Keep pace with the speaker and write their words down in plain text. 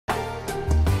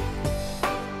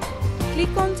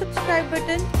click on subscribe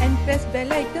button and press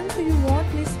bell icon so you won't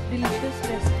miss delicious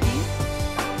recipes.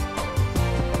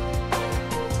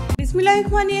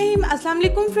 बिस्मिल्लाहिर्रहमानिर्रहीम। अस्सलाम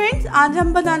वालेकुम friends, आज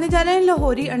हम बनाने जा रहे हैं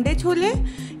लाहौरी अंडे छोले।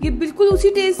 ये बिल्कुल उसी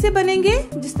टेस्ट से बनेंगे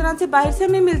जिस तरह से बाहर से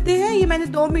हमें मिलते हैं। ये मैंने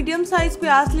 2 मीडियम साइज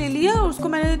प्याज ले लिया और उसको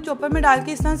मैंने चॉपर में डाल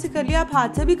के इस तरह से कर लिया। आप हाथ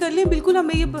से भी कर लें, बिल्कुल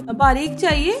हमें ये बारीक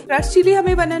चाहिए। क्रश चिली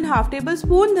हमें 1.5 टेबल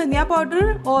स्पून, धनिया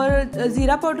पाउडर और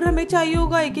जीरा पाउडर हमें चाहिए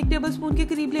होगा 1 टेबल स्पून के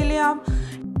करीब ले लें आप।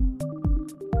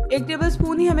 1 टेबल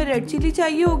स्पून ही हमें रेड चिली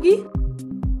चाहिए होगी।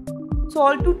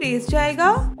 सॉल्ट टू टेस्ट जाएगा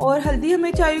और हल्दी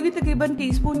हमें चाहिए होगी तकरीबन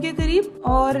टीस्पून के करीब,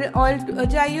 और ऑयल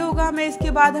चाहिए होगा हमें।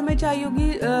 इसके बाद हमें चाहिए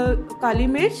होगी काली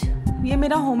मिर्च। ये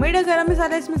मेरा होममेड है गरम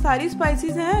मसाला, इसमें सारी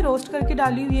स्पाइसेस हैं, रोस्ट करके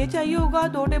डाली हुई। ये चाहिए होगा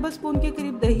 2 टेबल स्पून के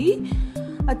करीब दही,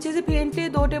 अच्छे से फेंट ले।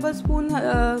 2 table spoon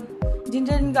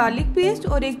ginger and garlic paste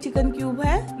और 1 चिकन क्यूब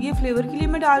है, ये फ्लेवर के लिए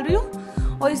मैं डाल रही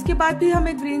हूँ। और इसके बाद फिर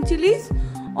हमें ग्रीन चिलीज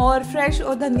और फ्रेश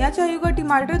और धनिया चाहिए होगा।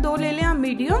 टमाटर 2 ले लें आप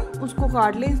मीडियम, उसको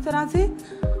काट लें इस तरह से।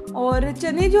 और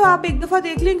चने जो आप एक दफ़ा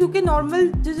देख लें, क्योंकि नॉर्मल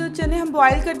जो चने हम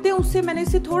बॉईल करते हैं उससे मैंने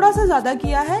इससे थोड़ा सा ज़्यादा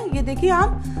किया है। ये देखिए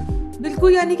आप,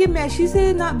 बिल्कुल यानी कि मैशी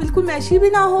से ना, बिल्कुल मैशी भी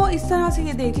ना हो, इस तरह से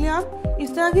ये देख लें आप,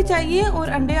 इस तरह की चाहिए। और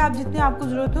अंडे आप जितने आपको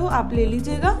ज़रूरत हो आप ले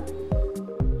लीजिएगा,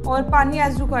 और पानी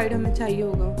एज रिक्वायर्ड हमें चाहिए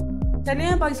होगा। चलिए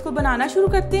अब इसको बनाना शुरू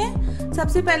करते हैं।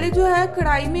 सबसे पहले जो है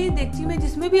कढ़ाई में, देगची में,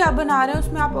 जिसमें भी आप बना रहे हैं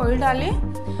उसमें आप ऑयल डालें।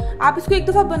 आप इसको एक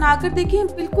दफ़ा बना कर देखिए,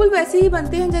 बिल्कुल वैसे ही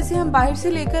बनते हैं जैसे हम बाहर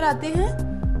से लेकर आते हैं।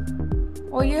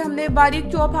 और ये हमने बारीक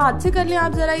चॉप हाथ से कर लिया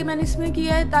आप ज़रा, ये मैंने इसमें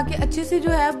किया है ताकि अच्छे से जो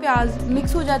है प्याज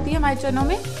मिक्स हो जाती है हमारे चनों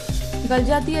में, गल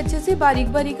जाती है अच्छे से।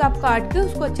 बारीक बारीक आप काट के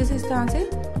उसको अच्छे से इस तरह से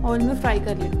ऑयल में फ्राई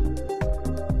कर लें।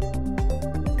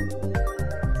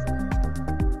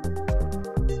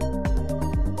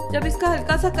 जब इसका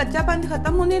हल्का सा कच्चापन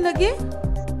खत्म होने लगे,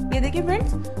 ये देखिए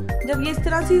फ्रेंड्स, जब ये इस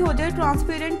तरह से हो जाए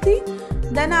ट्रांसपेरेंट थी,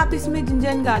 देन आप इसमें जिंजर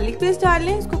एंड गार्लिक पेस्ट डाल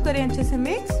लें। इसको करें अच्छे से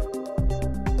मिक्स।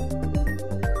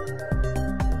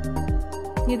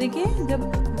 ये देखिए जब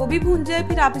वो भी भून जाए,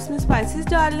 फिर आप इसमें स्पाइसेस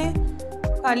डाल लें।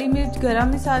 काली मिर्च,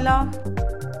 गरम मसाला,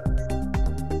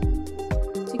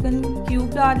 चिकन क्यूब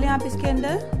डाल लें आप इसके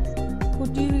अंदर।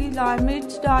 कुटी हुई लाल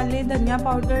मिर्च डाल लें, धनिया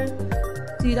पाउडर,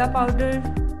 जीरा पाउडर,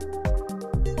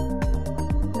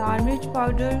 लाल मिर्च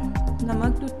पाउडर,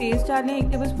 नमक टू टेस्ट डालें।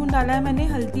 1 टेबल स्पून डाला है मैंने,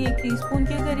 हल्दी 1 टीस्पून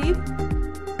के करीब।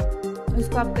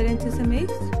 इसको आप करें अच्छे से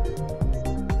मिक्स।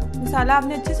 मसाला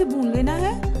आपने अच्छे से भून लेना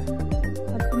है।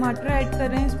 टमाटर ऐड कर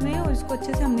रहे हैं इसमें और इसको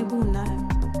अच्छे से हमने भूनना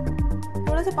है।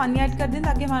 थोड़ा सा पानी ऐड कर दें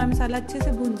ताकि हमारा मसाला अच्छे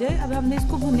से भून जाए। अब हमने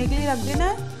इसको भूनने के लिए रख देना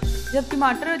है। जब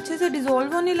टमाटर अच्छे से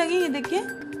डिज़ोल्व होने लगे, ये देखिए,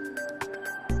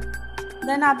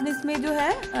 देन आपने इसमें जो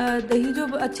है दही जो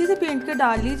अच्छे से फेंट कर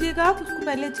डाल लीजिएगा आप, उसको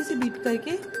पहले अच्छे से बीट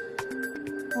करके,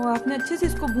 और आपने अच्छे से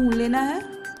इसको भून लेना है।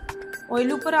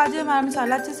 ऑयल ऊपर आ जाए, हमारा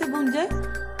मसाला अच्छे से भून जाए।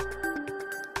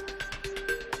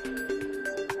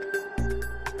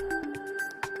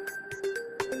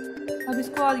 अब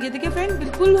इसको, ये देखिए फ्रेंड,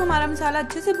 बिल्कुल हमारा मसाला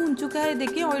अच्छे से भून चुका है।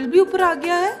 देखिए ऑयल भी ऊपर आ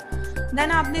गया है।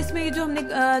 देन आपने इसमें ये जो हमने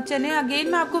चने,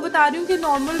 अगेन मैं आपको बता रही हूँ कि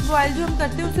नॉर्मल बॉयल जो हम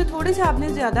करते हैं उससे थोड़े से आपने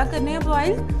ज़्यादा करने हैं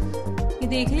बॉयल। ये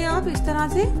देख लें आप इस तरह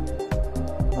से,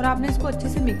 और आपने इसको अच्छे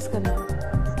से मिक्स करना है।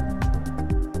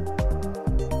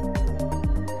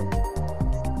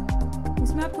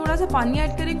 इसमें आप थोड़ा सा पानी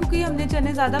ऐड करें, क्योंकि हमने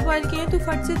चने ज़्यादा बॉयल किए हैं तो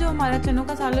फट से जो हमारा चनों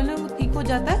का सालन है वो ठीक हो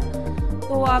जाता है।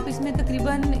 तो आप इसमें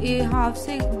तकरीबन हाफ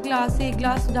से ग्लास से 1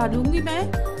 ग्लास डालूंगी मैं,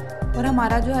 और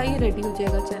हमारा जो है ये रेडी हो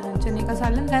जाएगा चने का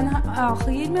सालन। देन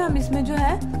आखिर में हम इसमें जो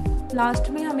है, लास्ट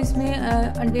में हम इसमें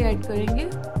अंडे ऐड करेंगे,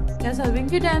 या सर्विंग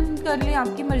के टाइम कर लें,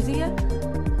 आपकी मर्जी है।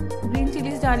 ग्रीन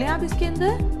चिलीज डालें आप इसके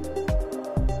अंदर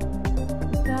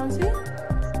इस तरह से,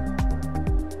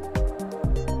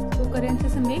 तो करें अच्छे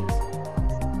से मिक्स।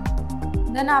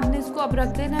 देन आपने इसको अब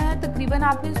रख देना है। तकरीबन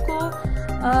आपने इसको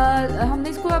हमने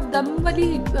इसको अब दम वाली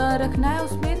रखना है,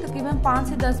 उसमें तकरीबन 5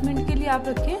 से 10 मिनट के लिए आप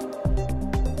रखें,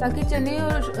 ताकि चने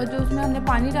और जो उसमें हमने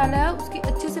पानी डाला है उसकी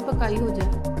अच्छे से पकाई हो जाए।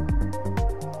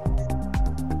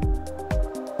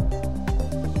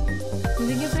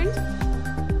 देखिए फ्रेंड्स,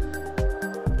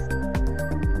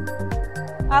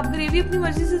 आप ग्रेवी अपनी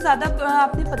मर्जी से ज़्यादा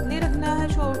आपने पतली रखना है,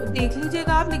 देख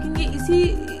लीजिएगा आप। लेकिन ये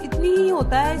इतनी ही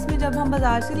होता है इसमें, जब हम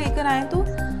बाज़ार से लेकर आएँ तो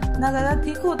ना ज़्यादा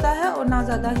थिक होता है और ना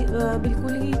ज़्यादा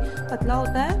बिल्कुल ही पतला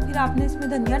होता है। फिर आपने इसमें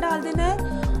धनिया डाल देना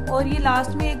है। और ये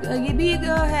लास्ट में ये भी एक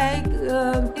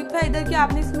टिप है इधर कि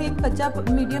आपने इसमें एक कच्चा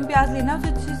मीडियम प्याज लेना, उसे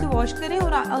अच्छे से वॉश करें,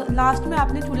 और लास्ट में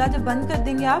आपने चूल्हा जब बंद कर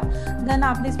देंगे आप, देन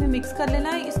आपने इसमें मिक्स कर लेना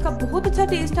है। इसका बहुत अच्छा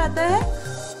टेस्ट आता है।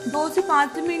 2 से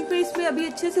 5 मिनट में इसमें अभी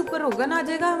अच्छे से ऊपर रोगन आ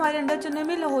जाएगा। हमारे अंडा चने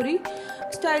में लाहौरी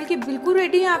स्टाइल के बिल्कुल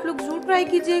रेडी है। आप लोग जरूर ट्राई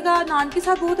कीजिएगा, नान के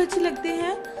साथ बहुत अच्छे लगते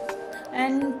हैं।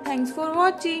 And thanks for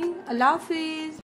watching. अल्लाह हाफिज़।